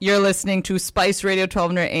You're listening to Spice Radio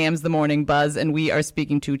 1200 AM's The Morning Buzz, and we are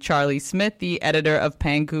speaking to Charlie Smith, the editor of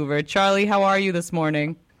Pancouver. Charlie, how are you this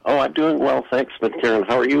morning? Oh, I'm doing well, thanks, Miss Karen.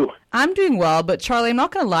 How are you? I'm doing well, but Charlie, I'm not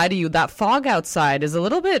going to lie to you. That fog outside is a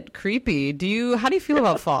little bit creepy. How do you feel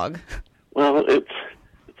about fog? Well, it's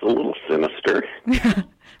a little sinister.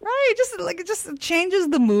 Right, it just changes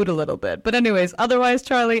the mood a little bit. But anyways, otherwise,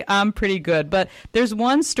 Charlie, I'm pretty good. But there's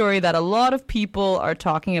one story that a lot of people are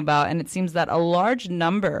talking about, and it seems that a large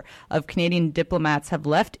number of Canadian diplomats have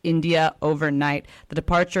left India overnight. The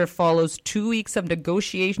departure follows 2 weeks of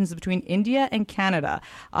negotiations between India and Canada.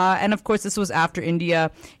 And of course, this was after India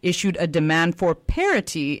issued a demand for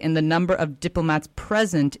parity in the number of diplomats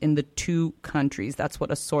present in the two countries. That's what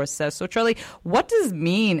a source says. So, Charlie, what does it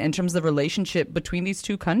mean in terms of the relationship between these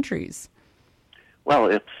two countries? Well,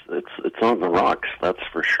 it's on the rocks, that's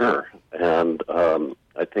for sure. And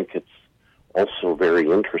I think it's also very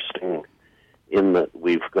interesting in that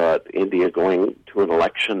we've got India going to an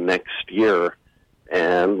election next year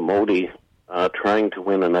and Modi trying to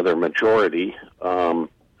win another majority. And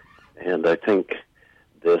I think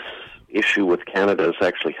this issue with Canada is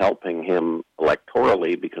actually helping him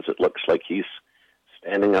electorally because it looks like he's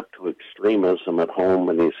standing up to extremism at home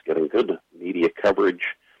and he's getting good media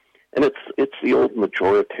coverage. And it's the old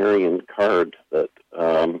majoritarian card that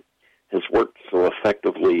has worked so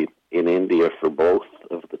effectively in India for both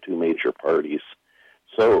of the two major parties.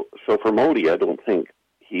 So for Modi, I don't think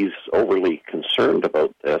he's overly concerned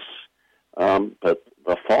about this, but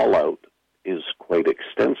the fallout is quite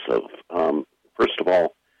extensive. First of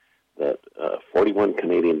all, that 41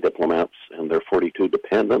 Canadian diplomats and their 42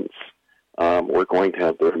 dependents were going to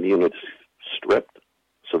have their immunity stripped,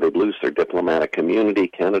 so they'd lose their diplomatic immunity.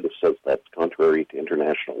 Canada says that's contrary to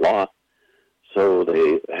international law, so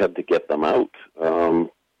they had to get them out.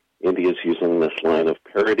 India's using this line of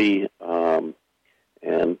parity,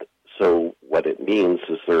 and so what it means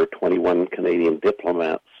is there are 21 Canadian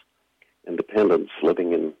diplomats and dependents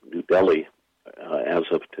living in New Delhi as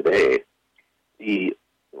of today. The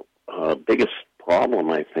biggest problem,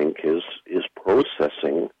 I think, is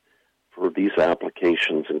processing for these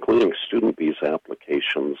applications, including student visa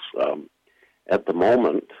applications. At the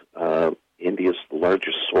moment, India is the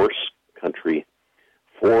largest source country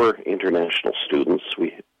for international students.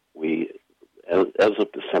 We as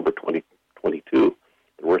of December 2022,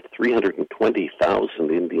 there were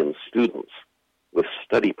 320,000 Indian students with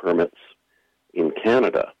study permits in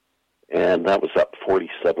Canada, and that was up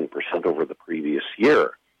 47% over the previous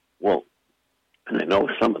year. Well, and I know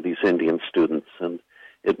some of these Indian students, and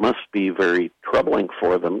it must be very troubling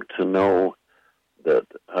for them to know that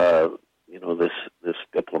this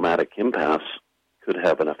diplomatic impasse could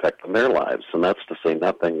have an effect on their lives, and that's to say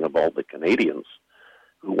nothing of all the Canadians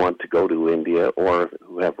who want to go to India or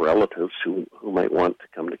who have relatives who might want to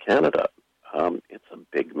come to Canada. It's a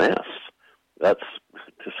big mess. That's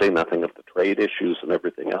to say nothing of the trade issues and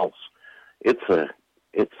everything else. It's a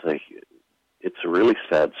really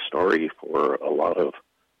sad story for a lot of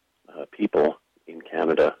people in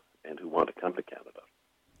Canada and who want to come to Canada.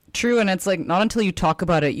 True, and it's like not until you talk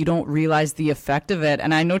about it, you don't realize the effect of it.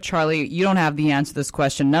 And I know, Charlie, you don't have the answer to this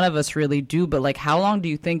question. None of us really do, but like, how long do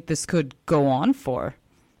you think this could go on for?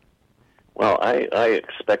 Well, I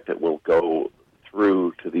expect it will go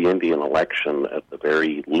through to the Indian election at the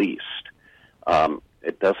very least.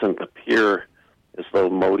 It doesn't appear as though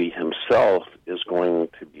Modi himself is going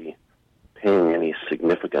to be paying any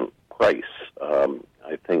significant price.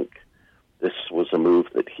 I think this was a move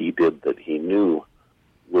that he did that he knew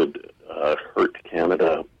would hurt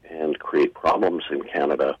Canada and create problems in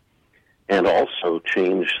Canada, and also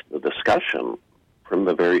change the discussion from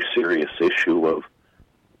the very serious issue of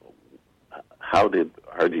how did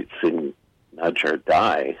Harjit Singh Najjar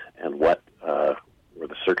die and what were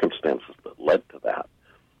the circumstances that led to that.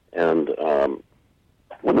 And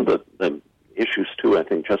one of the issues, too, I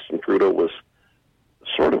think Justin Trudeau was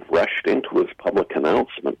sort of rushed into his public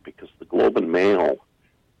announcement because the Globe and Mail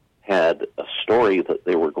had a story that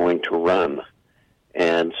they were going to run.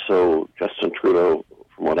 And so Justin Trudeau,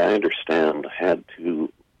 from what I understand, had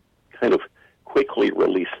to kind of quickly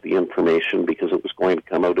release the information because it was going to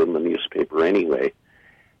come out in the newspaper anyway.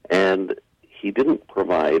 And he didn't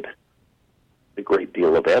provide a great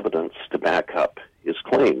deal of evidence to back up his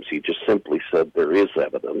claims. He just simply said there is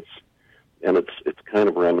evidence. And it's kind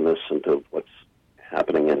of reminiscent of what's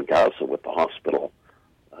happening in Gaza with the hospital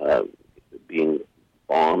being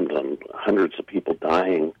bombed and hundreds of people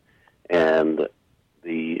dying, and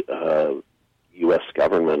the U.S.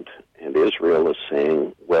 government and Israel is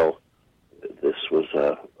saying, well, this was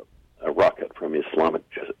a rocket from Islamic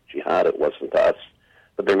Jihad, it wasn't us.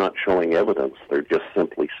 but they're not showing evidence. They're just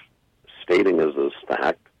simply stating as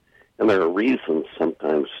fact. And there are reasons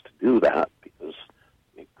sometimes to do that, because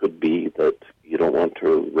it could be that you don't want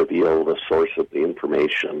to reveal the source of the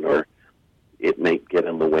information, or it may get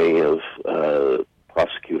in the way of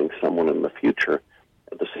prosecuting someone in the future.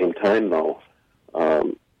 At the same time, though,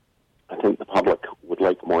 I think the public would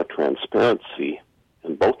like more transparency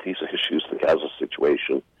in both these issues, the Gaza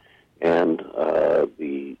situation and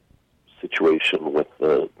the situation with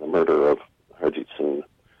the murder of Harjit Singh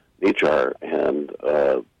Nijjar, and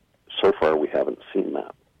so far we haven't seen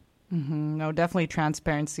that. Mm-hmm. No, definitely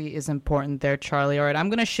transparency is important there, Charlie. All right, I'm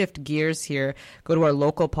going to shift gears here, go to our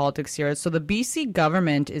local politics here. So the BC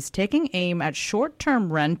government is taking aim at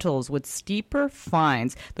short-term rentals with steeper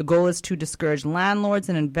fines. The goal is to discourage landlords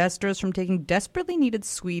and investors from taking desperately needed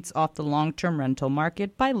suites off the long-term rental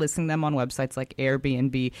market by listing them on websites like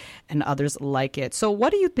Airbnb and others like it. So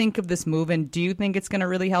what do you think of this move, and do you think it's going to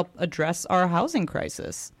really help address our housing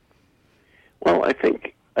crisis? Well, I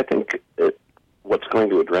think what's going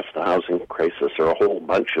to address the housing crisis are a whole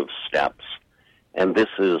bunch of steps, and this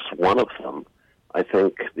is one of them. I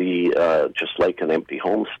think just like an empty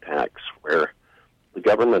homes tax, where the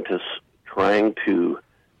government is trying to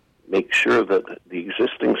make sure that the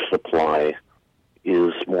existing supply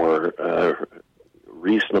is more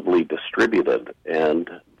reasonably distributed, and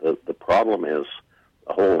the problem is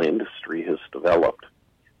a whole industry has developed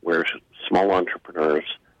where small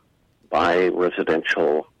entrepreneurs buy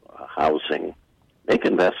residential housing, make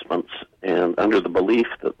investments, and under the belief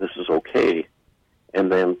that this is okay,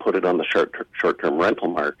 and then put it on the short-term rental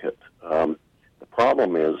market. The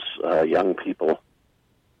problem is young people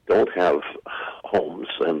don't have homes,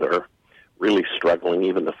 and they're really struggling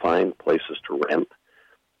even to find places to rent,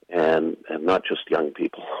 and not just young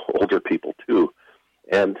people, older people too.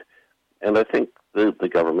 And I think the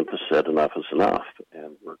government has said enough is enough,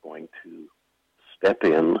 and we're going to step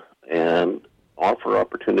in and offer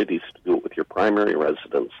opportunities to do it with your primary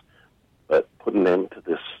residence, but put an end to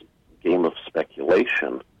this game of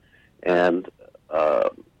speculation. And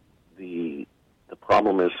the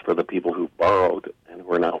problem is for the people who've borrowed and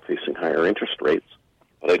who are now facing higher interest rates.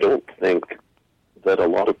 But I don't think that a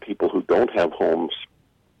lot of people who don't have homes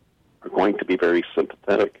are going to be very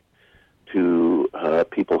sympathetic to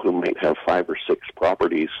people who might have 5 or 6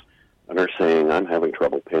 properties and are saying, I'm having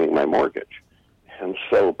trouble paying my mortgage. And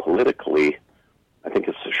so politically, I think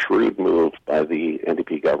it's a shrewd move by the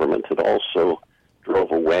NDP government. It also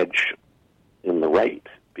drove a wedge in the right,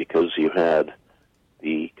 because you had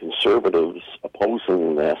the Conservatives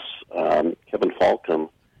opposing this, Kevin Falcon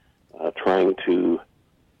trying to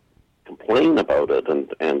complain about it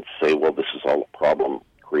and say, well, this is all a problem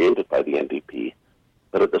created by the NDP.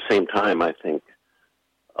 But at the same time, I think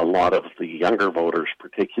a lot of the younger voters,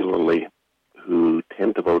 particularly who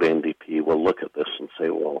tend to vote NDP, will look at this and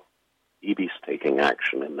say, well, EB's taking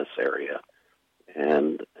action in this area,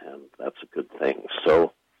 and that's a good thing.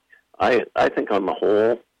 So I think on the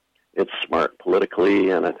whole, it's smart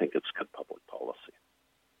politically, and I think it's good public policy.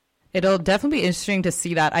 It'll definitely be interesting to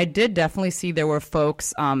see that. I did definitely see there were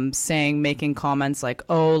folks making comments like,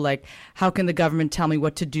 oh, like, how can the government tell me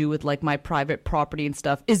what to do with, like, my private property and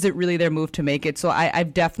stuff? Is it really their move to make it? So I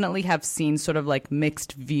definitely have seen sort of, like,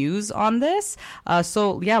 mixed views on this.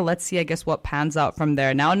 So, yeah, let's see, I guess, what pans out from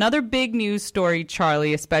there. Now, another big news story,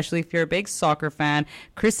 Charlie, especially if you're a big soccer fan,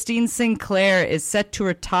 Christine Sinclair is set to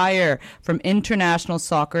retire from international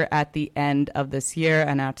soccer at the end of this year.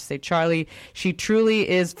 And I have to say, Charlie, she truly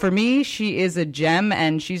is, for me, she is a gem,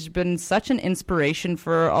 and she's been such an inspiration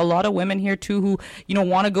for a lot of women here too who,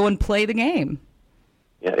 want to go and play the game.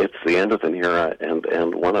 Yeah, it's the end of an era,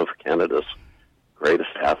 and one of Canada's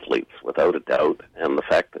greatest athletes, without a doubt. And the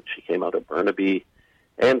fact that she came out of Burnaby,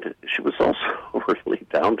 and she was also really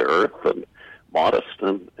down to earth and modest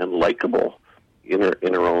and likable in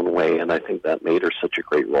her own way. And I think that made her such a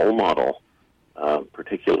great role model,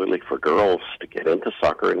 particularly for girls, to get into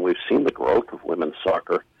soccer. And we've seen the growth of women's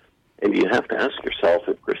soccer. And you have to ask yourself,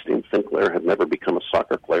 if Christine Sinclair had never become a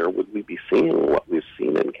soccer player, would we be seeing what we've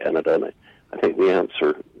seen in Canada? And I think the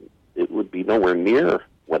answer, it would be nowhere near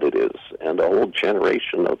what it is. And a whole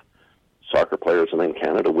generation of soccer players, and in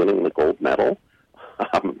Canada winning the gold medal.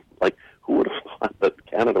 Who would have thought that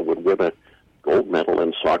Canada would win a gold medal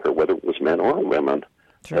in soccer, whether it was men or women?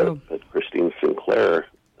 True. But Christine Sinclair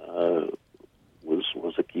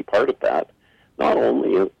was a key part of that, not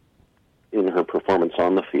only in her performance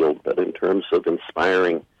on the field, but in terms of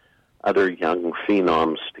inspiring other young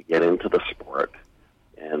phenoms to get into the sport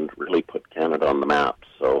and really put Canada on the map.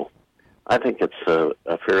 So I think it's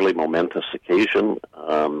a fairly momentous occasion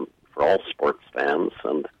for all sports fans,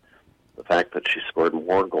 and the fact that she scored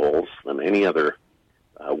more goals than any other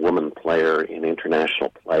woman player in international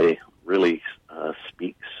play really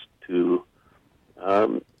speaks to,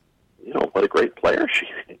 what a great player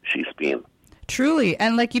she's been. Truly.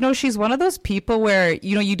 And she's one of those people where,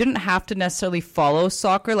 you didn't have to necessarily follow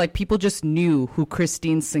soccer. Like, people just knew who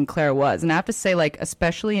Christine Sinclair was. And I have to say,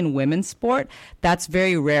 especially in women's sport, that's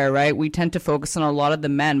very rare, right? We tend to focus on a lot of the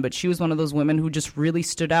men, but she was one of those women who just really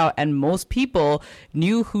stood out, and most people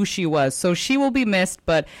knew who she was. So she will be missed,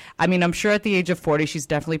 but I'm sure at the age of 40, she's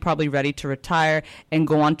definitely probably ready to retire and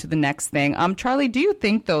go on to the next thing. Charlie, do you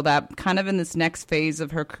think, though, that kind of in this next phase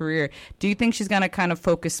of her career, do you think she's going to kind of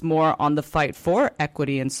focus more on the fight for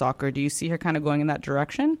equity in soccer? Do you see her kind of going in that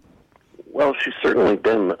direction? Well, she's certainly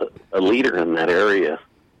been a leader in that area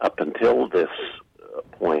up until this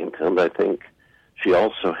point, and I think she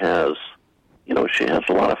also has, she has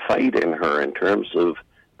a lot of fight in her in terms of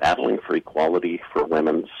battling for equality for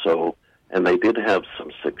women. So, and they did have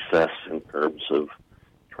some success in terms of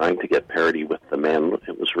trying to get parity with the men.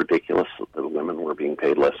 It was ridiculous that the women were being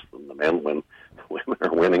paid less than the men when the women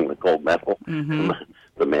are winning the gold medal. Mm-hmm.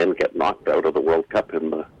 The men get knocked out of the World Cup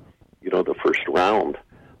in the first round.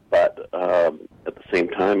 But at the same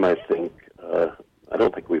time, I think I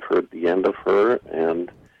don't think we've heard the end of her.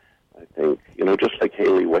 And I think just like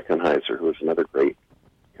Hayley Wickenheiser, who is another great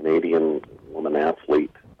Canadian woman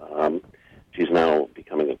athlete, she's now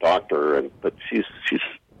becoming a doctor, but she's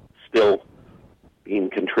still been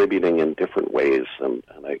contributing in different ways, and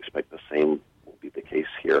I expect the same will be the case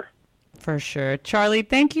here. For sure. Charlie,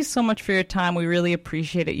 thank you so much for your time. We really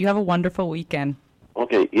appreciate it. You have a wonderful weekend.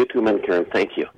 Okay, you too, Karen. Thank you.